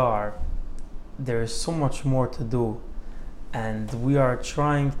that we are, there is so much more to do, and we are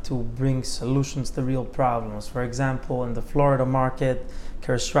trying to bring solutions to real problems. For example, in the Florida market,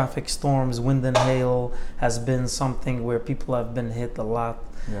 catastrophic storms, wind and hail has been something where people have been hit a lot.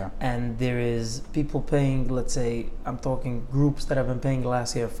 Yeah. And there is people paying, let's say, I'm talking groups that have been paying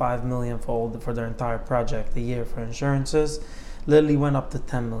last year $5 million for their entire project a year for insurances. Literally went up to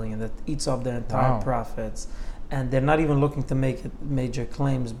 $10 million. That eats up their entire profits, and they're not even looking to make major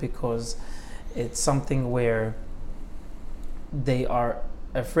claims because it's something where they are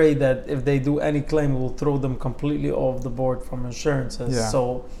afraid that if they do any claim, it will throw them completely off the board from insurances. Yeah.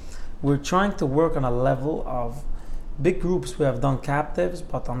 So we're trying to work on a level of big groups who have done captives,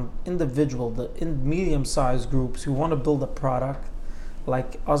 but on medium-sized groups who want to build a product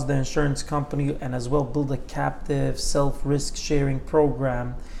like us, the insurance company, and as well build a captive self-risk sharing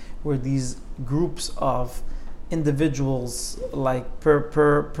program where these groups of individuals, like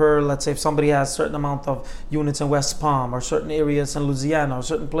per let's say if somebody has a certain amount of units in West Palm or certain areas in Louisiana or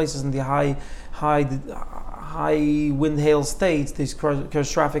certain places in the high wind hail states, these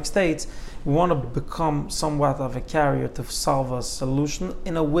catastrophic states, we want to become somewhat of a carrier to solve a solution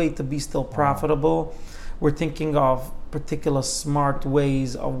in a way to be still profitable. We're thinking of particular smart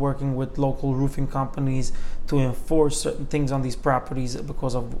ways of working with local roofing companies to enforce certain things on these properties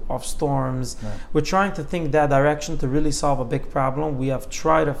because of storms. Yeah. We're trying to think that direction to really solve a big problem. We have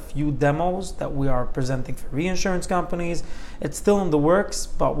tried a few demos that we are presenting for reinsurance companies. It's still in the works,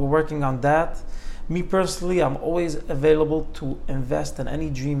 but we're working on that. Me personally, I'm always available to invest in any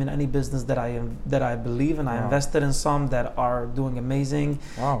dream, in any business that I believe in. I invested in some that are doing amazing.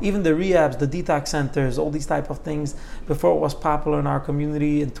 Wow. Even the rehabs, the detox centers, all these type of things. Before it was popular in our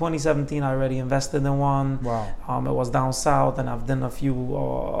community, in 2017, I already invested in one. Wow. It was down south, and I've done a few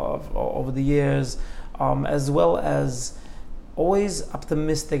over the years, as well as always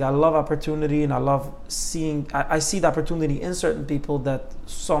optimistic. I love opportunity, and I love seeing. I see the opportunity in certain people that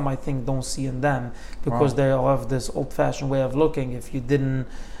some I think don't see in them because they all have this old-fashioned way of looking. If you didn't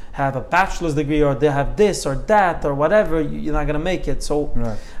have a bachelor's degree or they have this or that or whatever, you're not gonna make it. So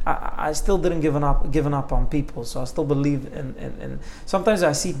I still didn't given up on people. So I still believe in. Sometimes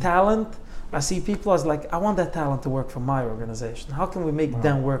I see talent. I see people as like, I want that talent to work for my organization. How can we make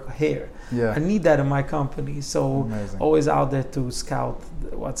them work here? Yeah. I need that in my company. So Amazing. Always always out there to scout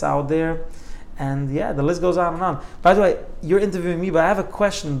what's out there. And yeah, the list goes on and on. By the way, you're interviewing me, but I have a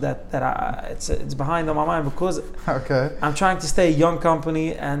question that it's behind on my mind because I'm trying to stay a young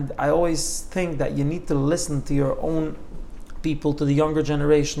company, and I always think that you need to listen to your own people, to the younger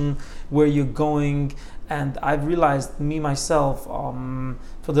generation, where you're going. And I've realized myself,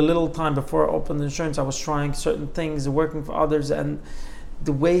 for the little time before I opened insurance, I was trying certain things, working for others, and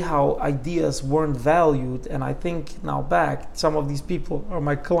the way how ideas weren't valued. And I think now back, some of these people are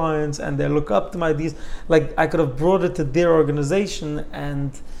my clients and they look up to my ideas. Like I could have brought it to their organization,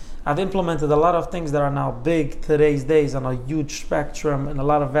 and I've implemented a lot of things that are now big today's days on a huge spectrum and a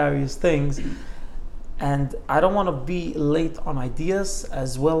lot of various things. And I don't want to be late on ideas,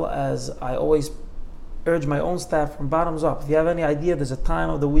 as well as I always urge my own staff from bottoms up. If you have any idea, there's a time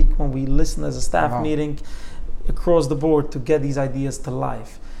of the week when we listen as a staff meeting across the board to get these ideas to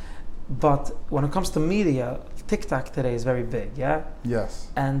life. But when it comes to media, TikTok today is very big, yeah? Yes.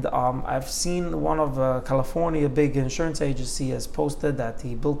 And I've seen one of California, big insurance agency, has posted that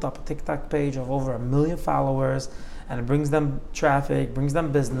he built up a TikTok page of over 1 million followers, and it brings them traffic, brings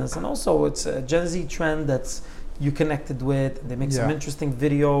them business, and also it's a Gen Z trend that's you connected with. They make some interesting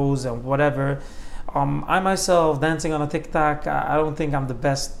videos and whatever. I myself, dancing on a TikTok, I don't think I'm the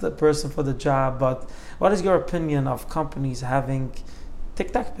best person for the job, but what is your opinion of companies having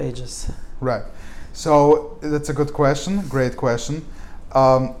TikTok pages? Right. So that's a good question, great question.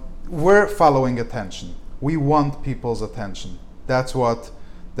 We're following attention. We want people's attention. That's what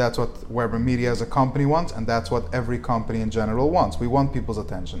Weber Media as a company wants, and that's what every company in general wants. We want people's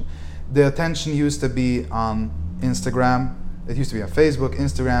attention. The attention used to be on Instagram. It used to be on Facebook,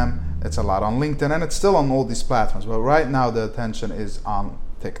 Instagram. It's a lot on LinkedIn, and it's still on all these platforms. But right now, the attention is on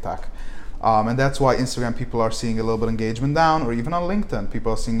TikTok. And that's why Instagram people are seeing a little bit engagement down, or even on LinkedIn,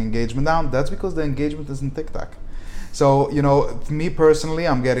 people are seeing engagement down. That's because the engagement is in TikTok. So, me personally,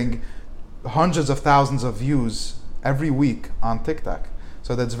 I'm getting hundreds of thousands of views every week on TikTok.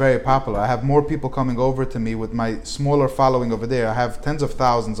 So that's very popular. I have more people coming over to me with my smaller following over there. I have tens of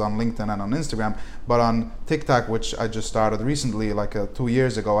thousands on LinkedIn and on Instagram, but on TikTok, which I just started recently, like 2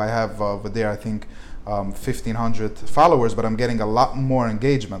 years ago, I have over there, I think, 1,500 followers, but I'm getting a lot more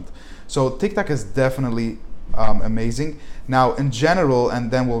engagement. So TikTok is definitely amazing. Now, in general,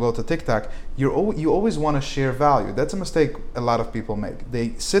 and then we'll go to TikTok, you always want to share value. That's a mistake a lot of people make.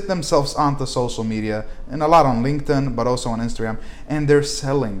 They sit themselves onto social media, and a lot on LinkedIn, but also on Instagram, and they're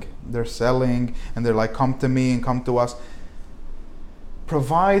selling. And they're like, come to me and come to us.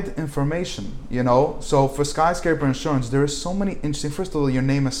 Provide information, So for Skyscraper Insurance, there is so many interesting. First of all, your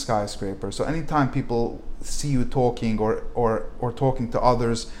name is Skyscraper, so anytime people see you talking or talking to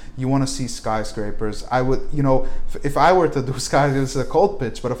others, you want to see skyscrapers. I would, if I were to do skyscrapers, it's a cold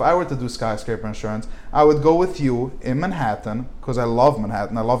pitch, but if I were to do Skyscraper Insurance, I would go with you in Manhattan, because I love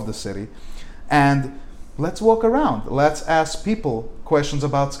Manhattan, I love the city, and let's walk around. Let's ask people questions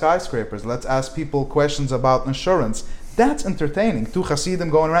about skyscrapers. Let's ask people questions about insurance. That's entertaining. Two Hasidim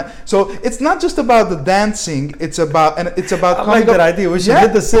going around. So it's not just about the dancing. It's about I like that idea. We should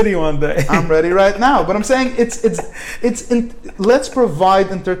hit the city one day. I'm ready right now. But I'm saying let's provide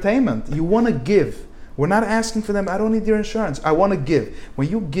entertainment. You want to give. We're not asking for them. I don't need your insurance. I want to give. When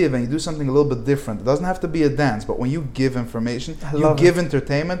you give and you do something a little bit different, it doesn't have to be a dance. But when you give information, you give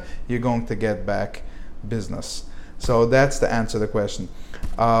entertainment, you're going to get back business. So that's the answer to the question.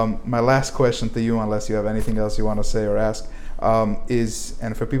 My last question to you, unless you have anything else you want to say or ask, is,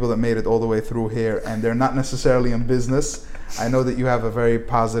 and for people that made it all the way through here and they're not necessarily in business, I know that you have a very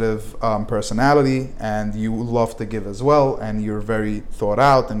positive personality and you love to give as well, and you're very thought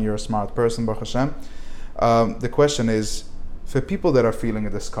out and you're a smart person, Baruch Hashem. The question is, for people that are feeling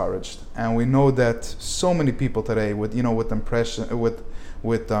discouraged, and we know that so many people today with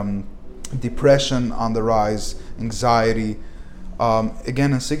depression on the rise, anxiety.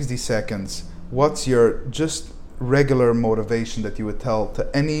 Again, in 60 seconds, what's your just regular motivation that you would tell to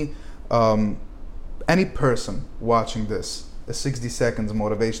any person watching this? A 60 seconds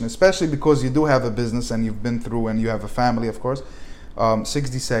motivation, especially because you do have a business and you've been through and you have a family, of course.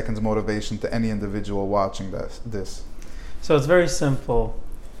 60 seconds motivation to any individual watching this. So it's very simple.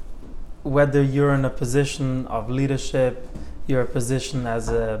 Whether you're in a position of leadership, you're a position as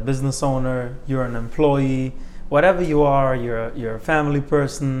a business owner, you're an employee, whatever you are, you're a family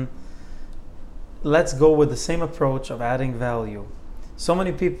person, let's go with the same approach of adding value. So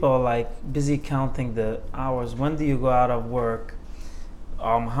many people are like busy counting the hours. When do you go out of work?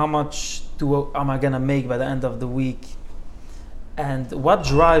 How much am I gonna make by the end of the week? And what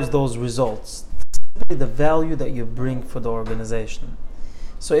drives those results? Simply the value that you bring for the organization.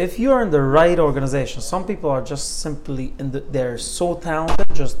 So if you're in the right organization, some people are just simply they're so talented,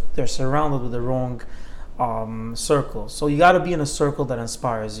 they're surrounded with the wrong circle. So you got to be in a circle that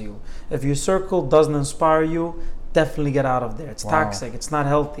inspires you. If your circle doesn't inspire you, definitely get out of there. It's toxic. It's not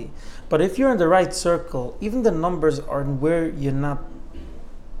healthy. But if you're in the right circle, even the numbers are where you're not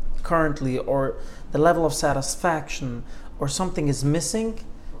currently, or the level of satisfaction or something is missing,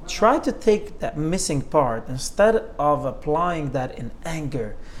 try to take that missing part, instead of applying that in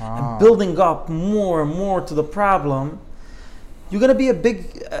anger and building up more and more to the problem. You're gonna be a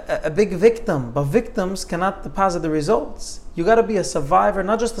big victim, but victims cannot deposit the results. You gotta be a survivor,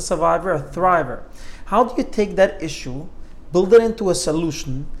 not just a survivor, a thriver. How do you take that issue, build it into a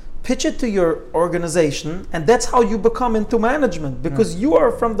solution, pitch it to your organization, and that's how you become into management, because you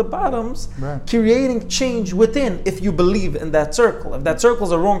are from the bottoms creating change within, if you believe in that circle. If that circle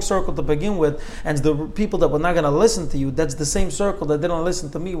is a wrong circle to begin with, and the people that were not going to listen to you, that's the same circle that didn't listen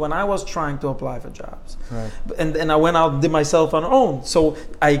to me when I was trying to apply for jobs. And I went out and did myself on my own. So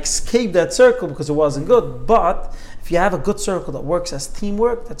I escaped that circle because it wasn't good. But if you have a good circle that works as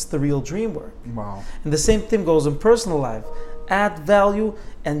teamwork, that's the real dream work. Wow. And the same thing goes in personal life. Add value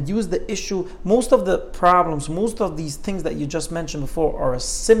and use the issue. Most of the problems, most of these things that you just mentioned before are a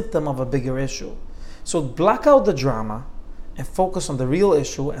symptom of a bigger issue. So block out the drama and focus on the real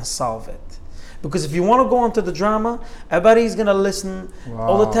issue and solve it. Because if you want to go into the drama, everybody's going to listen.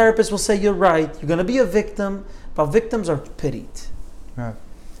 All the therapists will say you're right. You're going to be a victim, but victims are pitied. Right.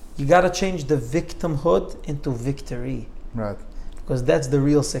 You got to change the victimhood into victory. Right. Because that's the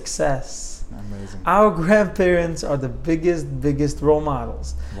real success. Amazing. Our grandparents are the biggest role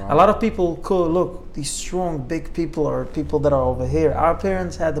models. A lot of people could look, these strong, big people are people that are over here. Our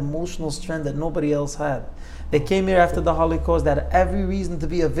parents had emotional strength that nobody else had. They came here after the Holocaust. They had every reason to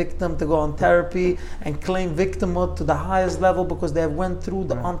be a victim, to go on therapy and claim victimhood to the highest level because they went through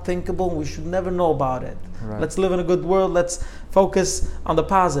the unthinkable, and we should never know about it. Let's live in a good world. Let's focus on the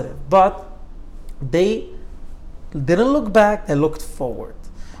positive. But they didn't look back. They looked forward.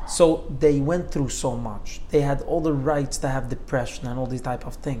 So they went through so much. They had all the rights to have depression and all these type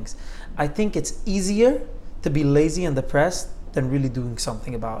of things. I think it's easier to be lazy and depressed than really doing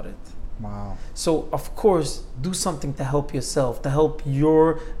something about it. Wow. So of course, do something to help yourself, to help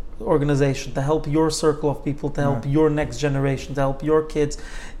your organization, to help your circle of people, to help your next generation, to help your kids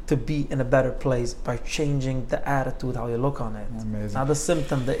to be in a better place by changing the attitude, how you look on it. Amazing. Not the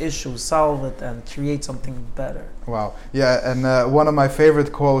symptom, the issue, solve it and create something better. Wow. Yeah, and one of my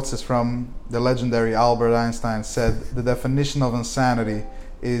favorite quotes is from the legendary Albert Einstein. Said, the definition of insanity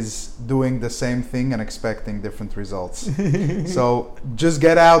is doing the same thing and expecting different results. So just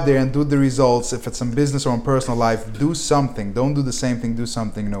get out there and do the results. If it's in business or in personal life, do something. Don't do the same thing, do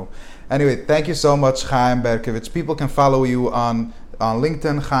something new. Anyway, thank you so much, Chaim Berkovic. People can follow you on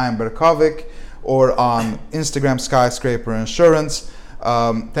LinkedIn, Chaim Berkovic, or on Instagram, Skyscraper Insurance.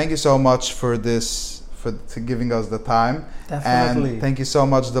 Thank you so much for this, for giving us the time. Definitely. And thank you so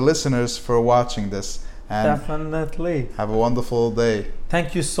much, the listeners, for watching this. And definitely. Have a wonderful day.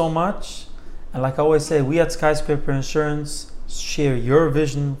 Thank you so much. And like I always say, we at Skyscraper Insurance share your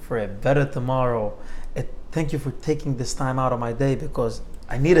vision for a better tomorrow. Thank you for taking this time out of my day because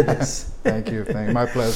I needed this. Thank you. My pleasure.